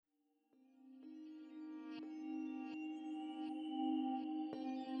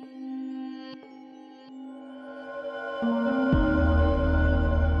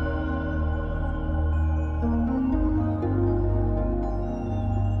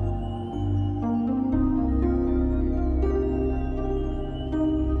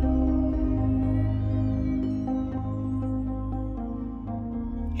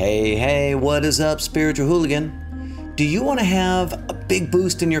Hey, what is up, spiritual hooligan? Do you want to have a big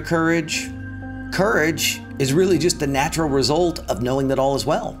boost in your courage? Courage is really just the natural result of knowing that all is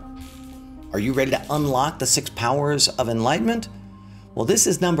well. Are you ready to unlock the 6 powers of enlightenment? Well, this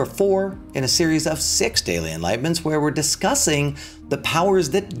is number 4 in a series of 6 daily enlightenments where we're discussing the powers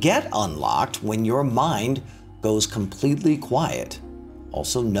that get unlocked when your mind goes completely quiet,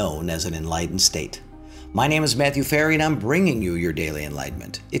 also known as an enlightened state. My name is Matthew Ferry, and I'm bringing you your daily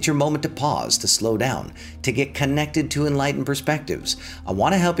enlightenment. It's your moment to pause, to slow down, to get connected to enlightened perspectives. I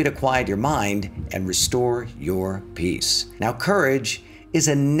want to help you to quiet your mind and restore your peace. Now, courage is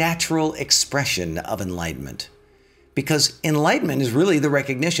a natural expression of enlightenment, because enlightenment is really the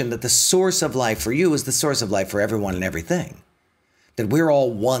recognition that the source of life for you is the source of life for everyone and everything. That we're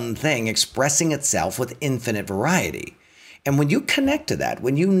all one thing expressing itself with infinite variety. And when you connect to that,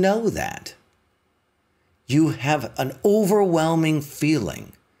 when you know that, you have an overwhelming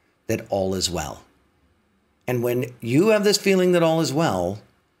feeling that all is well. And when you have this feeling that all is well,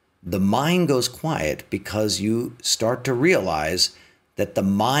 the mind goes quiet because you start to realize that the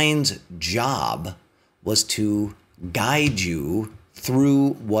mind's job was to guide you through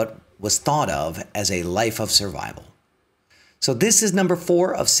what was thought of as a life of survival. So this is number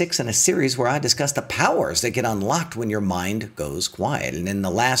 4 of 6 in a series where I discuss the powers that get unlocked when your mind goes quiet. And in the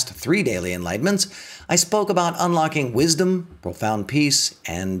last 3 daily enlightenments, I spoke about unlocking wisdom, profound peace,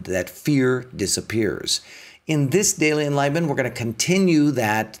 and that fear disappears. In this daily enlightenment, we're going to continue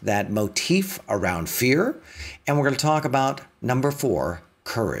that motif around fear, and we're going to talk about number 4,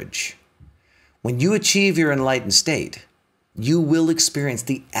 courage. When you achieve your enlightened state, you will experience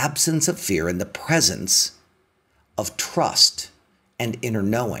the absence of fear and the presence of trust and inner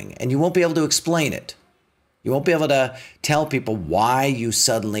knowing. And you won't be able to explain it. You won't be able to tell people why you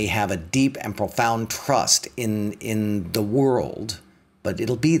suddenly have a deep and profound trust in the world, but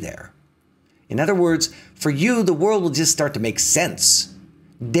it'll be there. In other words, for you, the world will just start to make sense.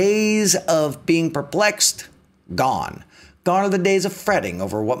 Days of being perplexed, gone. Gone are the days of fretting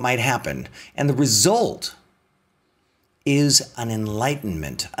over what might happen. And the result is an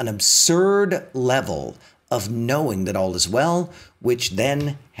enlightenment, an absurd level of knowing that all is well, which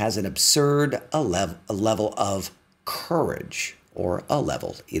then has an absurd a level of courage, or a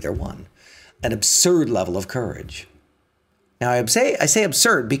level, either one, an absurd level of courage. Now, I say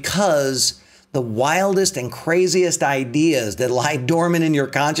absurd because the wildest and craziest ideas that lie dormant in your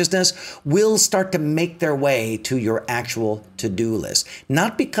consciousness will start to make their way to your actual to-do list.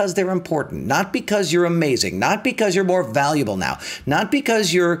 Not because they're important, not because you're amazing, not because you're more valuable now, not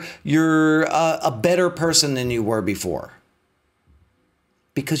because you're a better person than you were before.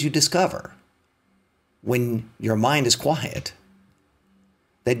 Because you discover, when your mind is quiet,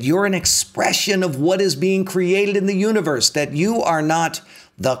 that you're an expression of what is being created in the universe, that you are not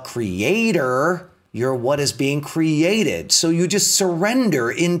the creator, you're what is being created. So you just surrender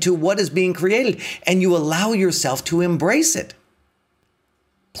into what is being created and you allow yourself to embrace it.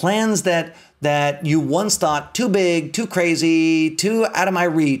 Plans that you once thought too big, too crazy, too out of my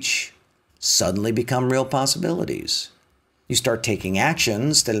reach, suddenly become real possibilities. You start taking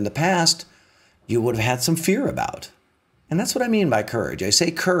actions that in the past you would have had some fear about. And that's what I mean by courage. I say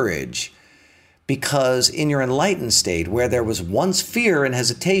courage because in your enlightened state, where there was once fear and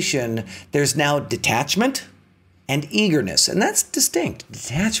hesitation, there's now detachment and eagerness. And that's distinct,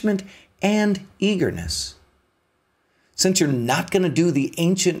 detachment and eagerness. Since you're not going to do the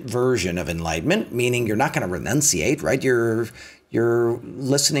ancient version of enlightenment, meaning you're not going to renunciate, right? You're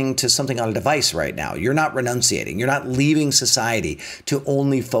listening to something on a device right now. You're not renunciating. You're not leaving society to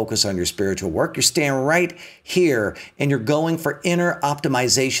only focus on your spiritual work. You're staying right here and you're going for inner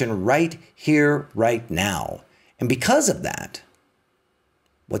optimization right here, right now. And because of that,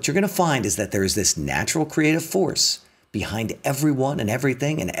 what you're going to find is that there is this natural creative force behind everyone and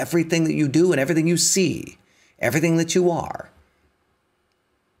everything that you do and everything you see, everything that you are.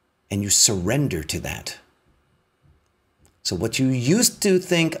 And you surrender to that. So what you used to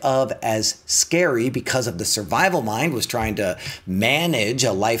think of as scary because of the survival mind was trying to manage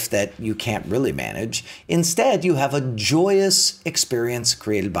a life that you can't really manage. Instead, you have a joyous experience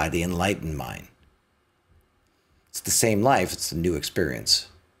created by the enlightened mind. It's the same life, it's a new experience.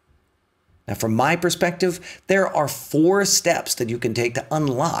 Now, from my perspective, there are 4 steps that you can take to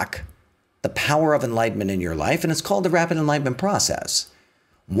unlock the power of enlightenment in your life, and it's called the Rapid Enlightenment Process.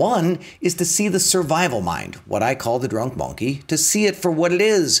 1 is to see the survival mind, what I call the drunk monkey, to see it for what it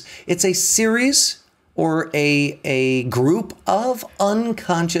is. It's a series or a group of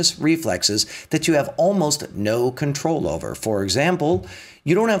unconscious reflexes that you have almost no control over. For example,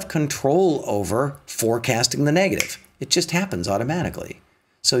 you don't have control over forecasting the negative. It just happens automatically.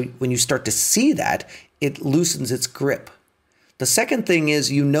 So when you start to see that, it loosens its grip. The second thing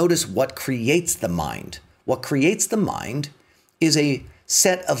is you notice what creates the mind. What creates the mind is a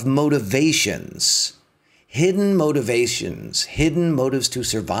set of motivations. Hidden motivations, hidden motives to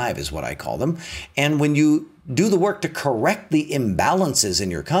survive is what I call them. And when you do the work to correct the imbalances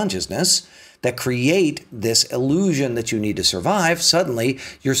in your consciousness that create this illusion that you need to survive, suddenly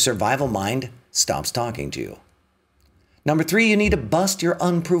your survival mind stops talking to you. Number 3, you need to bust your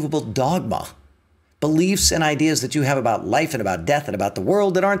unprovable dogma. Beliefs and ideas that you have about life and about death and about the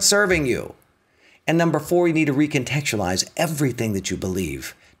world that aren't serving you. And number 4, you need to recontextualize everything that you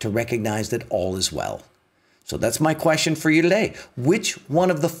believe to recognize that all is well. So that's my question for you today. Which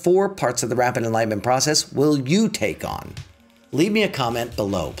one of the 4 parts of the Rapid Enlightenment process will you take on? Leave me a comment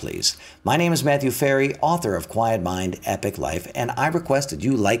below, please. My name is Matthew Ferry, author of Quiet Mind, Epic Life, and I request that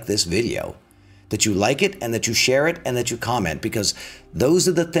you like this video, that you like it and that you share it and that you comment, because those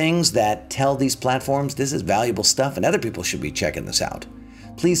are the things that tell these platforms this is valuable stuff and other people should be checking this out.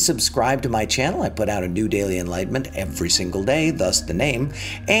 Please subscribe to my channel. I put out a new daily enlightenment every single day, thus the name.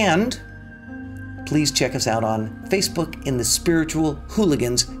 And please check us out on Facebook in the Spiritual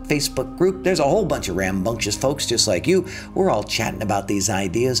Hooligans Facebook group. There's a whole bunch of rambunctious folks just like you. We're all chatting about these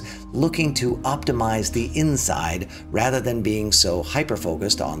ideas, looking to optimize the inside rather than being so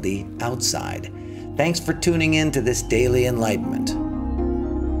hyper-focused on the outside. Thanks for tuning in to this daily enlightenment.